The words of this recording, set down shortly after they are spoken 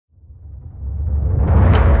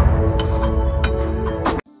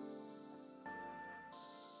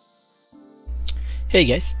Hey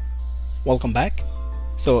guys, welcome back.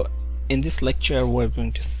 So in this lecture we're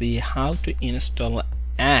going to see how to install an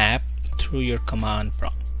app through your command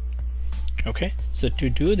prompt. Okay, so to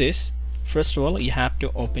do this, first of all you have to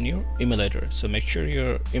open your emulator. So make sure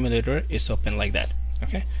your emulator is open like that.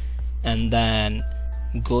 Okay, and then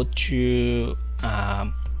go to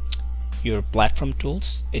your platform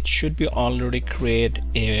tools. It should be already create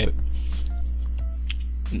a,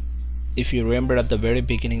 if you remember at the very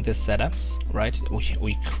beginning the setups, right,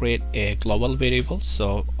 we create a global variable.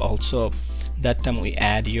 So also that time we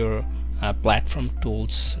add your platform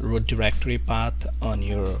tools root directory path on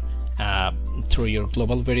your through your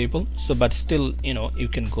global variable. So but still, you know, you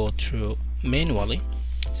can go through manually.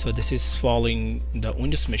 So this is following the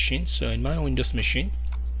Windows machine. So in my Windows machine,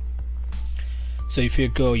 so if you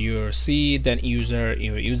go your C, then user,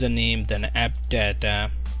 your username, then app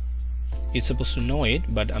data, you're supposed to know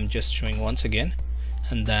it, but I'm just showing once again,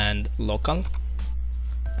 and then local,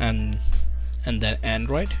 and then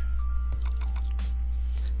Android,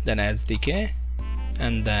 then SDK,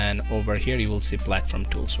 and then over here you will see platform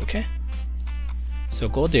tools. Okay, so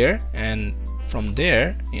go there, and from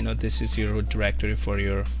there, you know, this is your root directory for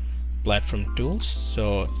your platform tools.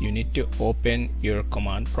 So you need to open your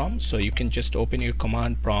command prompt. So you can just open your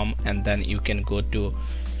command prompt, and then you can go to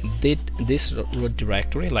this root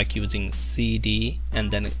directory, like using cd and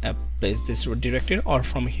then place this root directory, or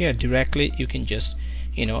from here directly you can just,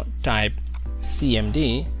 you know, type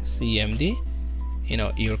cmd, you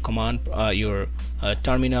know, your command your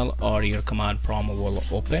terminal or your command prompt will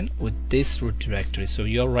open with this root directory. So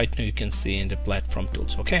you're right now you can see in the platform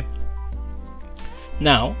tools. Okay,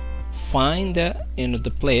 now find the, you know, the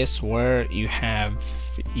place where you have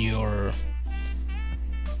your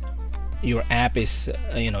app is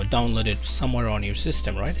you know, downloaded somewhere on your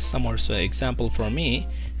system, right, somewhere. So example for me,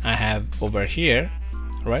 I have over here,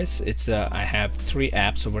 right, it's I have 3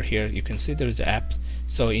 apps over here. You can see there is an app.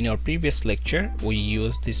 So in our previous lecture we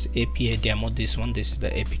used this API demo, this is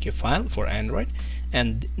the APK file for Android,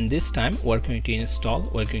 and this time we're going to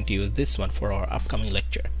use this one for our upcoming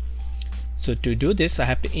lecture. So to do this, I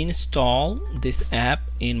have to install this app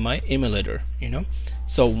in my emulator, you know.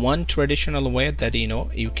 So one traditional way that, you know,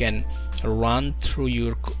 you can run through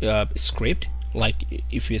your script, like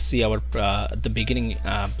if you see our the beginning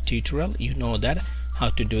tutorial, you know that how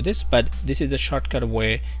to do this, but this is the shortcut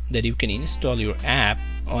way that you can install your app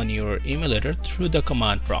on your emulator through the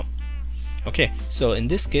command prompt. Okay, so in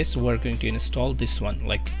this case we're going to install this one,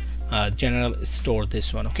 like general store,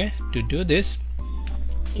 this one. Okay, to do this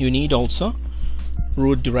you need also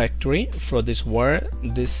root directory for this, where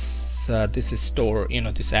this is store, you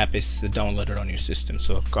know, this app is downloaded on your system.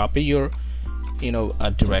 So copy your, you know,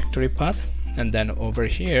 directory path, and then over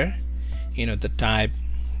here, you know, the type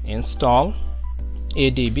install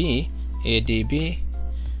adb,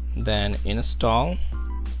 then install,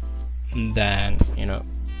 then, you know,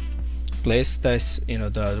 place this, you know,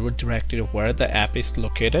 the root directory where the app is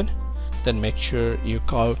located, then make sure you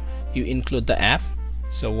include the app.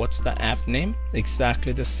 So what's the app name?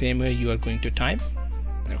 Exactly the same way you are going to type.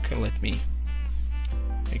 Okay, let me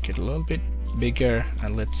make it a little bit bigger,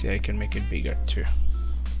 and let's see, I can make it bigger too.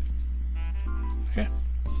 Okay,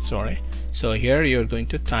 sorry. So here you're going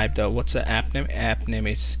to type the, what's the app name? App name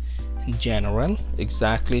is general.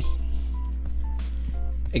 Exactly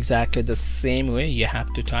the same way you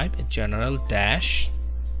have to type general dash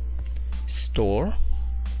store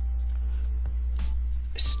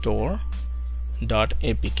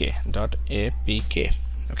 .apk.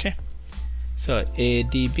 Okay, so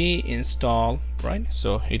adb install, right,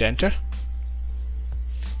 so hit enter.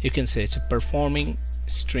 You can say it's a performing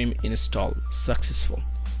stream install successful.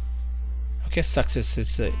 Okay, success,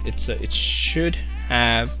 it should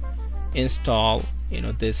have installed, you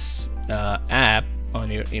know, this app on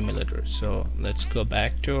your emulator. So let's go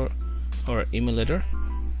back to our emulator,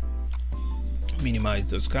 minimize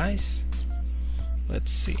those guys,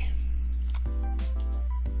 let's see.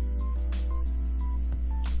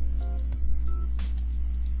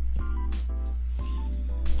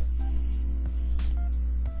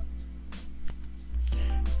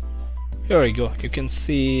 Here we go. You can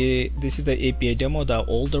see this is the API demo, the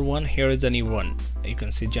older one. Here is the new one. You can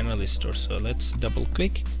see general store. So let's double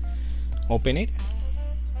click, open it.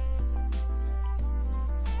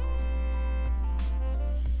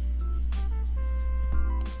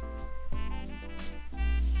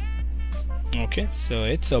 Okay, so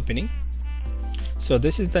it's opening. So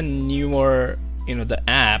this is the newer, you know, the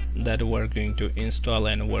app that we're going to install,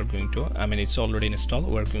 and we're going to, I mean, it's already installed.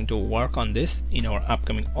 We're going to work on this in our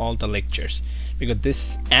upcoming all the lectures, because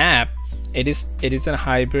this app, it is a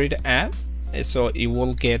hybrid app. so you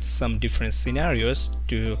will get some different scenarios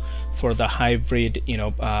for the hybrid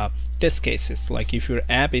test cases. Like if your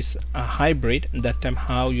app is a hybrid, that time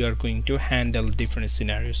how you are going to handle different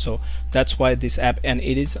scenarios. So that's why this app, and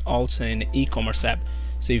it is also an e-commerce app.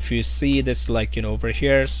 So if you see this, like over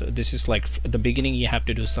here, so this is like at the beginning you have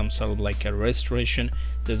to do some sort of like a registration.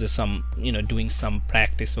 There's some doing some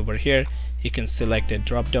practice over here. You can select a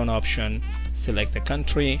drop down option, select the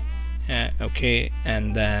country, okay,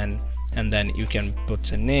 and then you can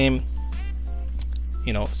put a name.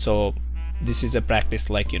 So this is a practice,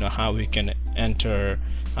 like how we can enter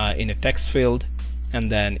in a text field,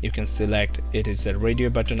 and then you can select, it is a radio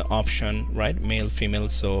button option, right, male, female.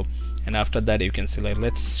 So and after that you can select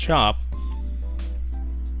let's shop,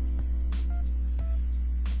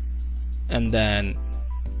 and then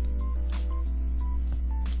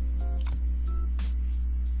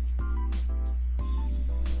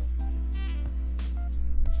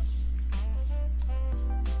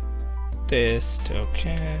test.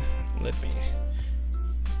 Okay, let me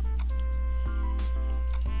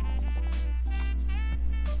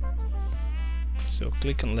so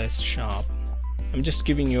click on let's shop. I'm just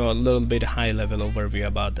giving you a little bit high level overview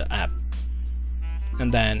about the app.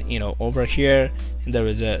 And then over here there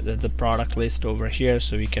is the product list over here,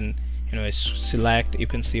 so you can select, you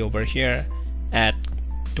can see over here add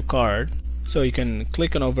to cart. So you can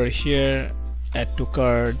click on over here add to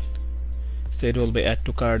cart, so it will be add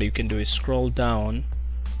to cart. You can do a scroll down,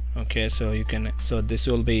 okay, so you can, so this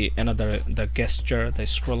will be another, the gesture, the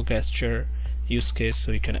scroll gesture use case.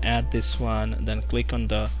 So you can add this one, then click on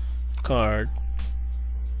the cart,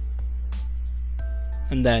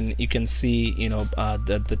 and then you can see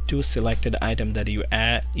the two selected item that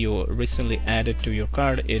you recently added to your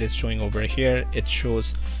cart. It is showing over here. It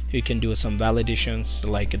shows you can do some validations,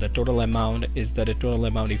 like the total amount. Is that a total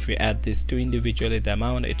amount? If you add these two individually, the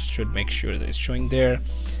amount, it should make sure that it's showing there.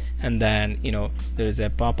 And then there is a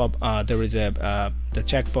pop-up, there is a the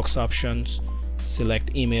checkbox options,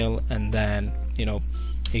 select email, and then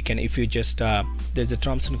you can, if you just there's a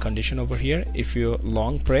terms and condition over here. If you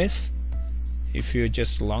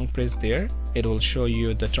just long press there, it will show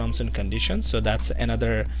you the terms and conditions. So that's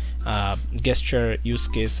another gesture use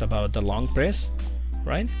case about the long press,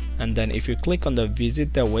 right? And then if you click on the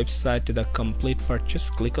visit the website to the complete purchase,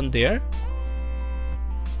 click on there.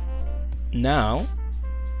 Now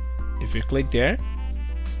if you click there,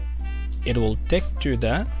 it will take to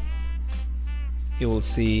the, you will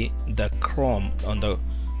see the Chrome on the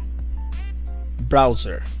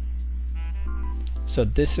browser. So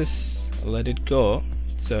this is, let it go,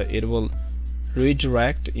 so it will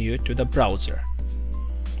redirect you to the browser.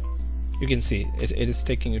 You can see it is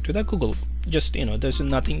taking you to the Google. Just there's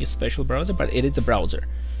nothing special browser, but it is a browser.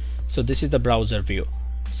 So this is the browser view.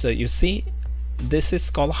 So you see, this is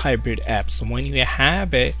called hybrid app. So when you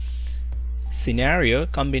have a scenario,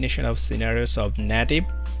 combination of scenarios of native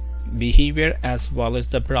behavior as well as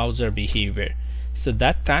the browser behavior, so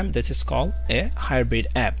that time this is called a hybrid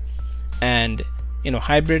app. And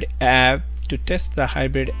hybrid app, to test the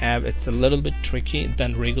hybrid app, it's a little bit tricky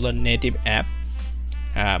than regular native app,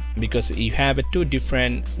 because you have a two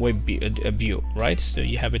different web view, right? So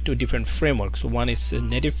you have a two different frameworks. One is a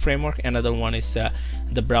native framework, another one is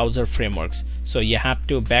the browser frameworks. So you have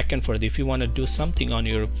to back and forth if you want to do something on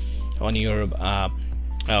your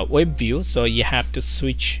web view. So you have to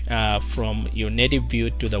switch from your native view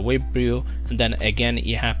to the web view, and then again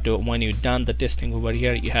you have to, when you've done the testing over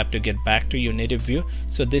here, you have to get back to your native view.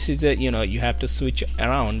 So this is a you have to switch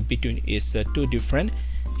around between is two different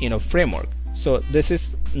framework. So this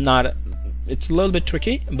is not, it's a little bit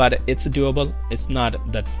tricky, but it's doable. It's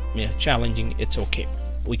not that challenging. It's okay,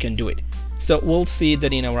 we can do it. So we'll see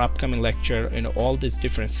that in our upcoming lecture in all these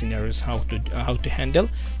different scenarios how to handle,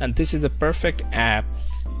 and this is a perfect app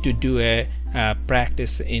to do a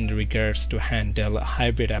practice in regards to handle a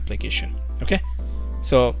hybrid application. Okay,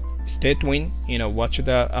 so stay tuned, watch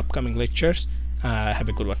the upcoming lectures. Have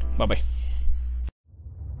a good one. Bye bye.